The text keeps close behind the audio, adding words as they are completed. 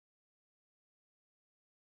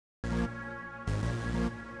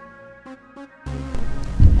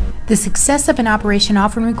The success of an operation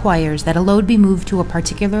often requires that a load be moved to a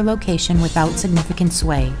particular location without significant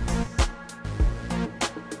sway.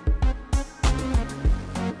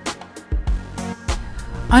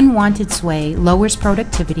 Unwanted sway lowers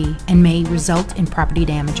productivity and may result in property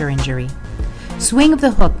damage or injury. Swing of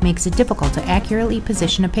the hook makes it difficult to accurately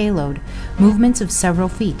position a payload. Movements of several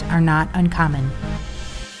feet are not uncommon.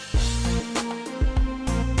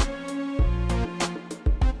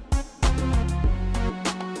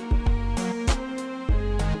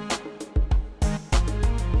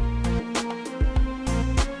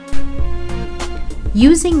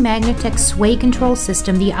 Using Magnetek's sway control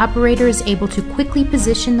system, the operator is able to quickly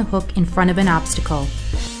position the hook in front of an obstacle.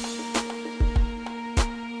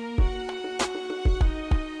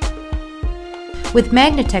 With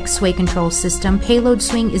Magnetek's sway control system, payload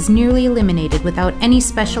swing is nearly eliminated without any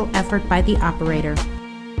special effort by the operator.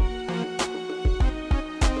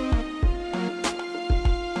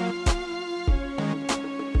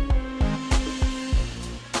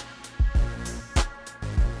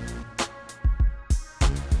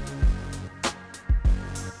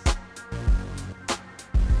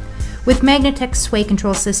 With Magnetek's sway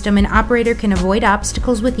control system, an operator can avoid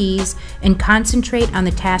obstacles with ease and concentrate on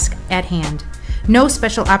the task at hand. No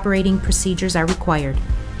special operating procedures are required.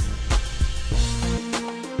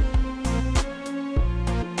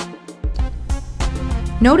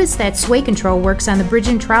 Notice that sway control works on the bridge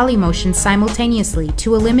and trolley motion simultaneously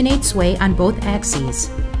to eliminate sway on both axes.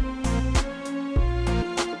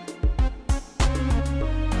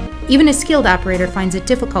 Even a skilled operator finds it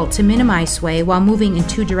difficult to minimize sway while moving in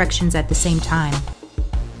two directions at the same time.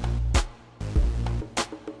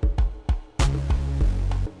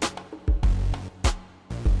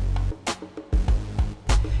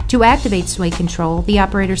 To activate sway control, the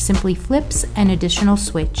operator simply flips an additional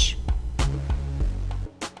switch.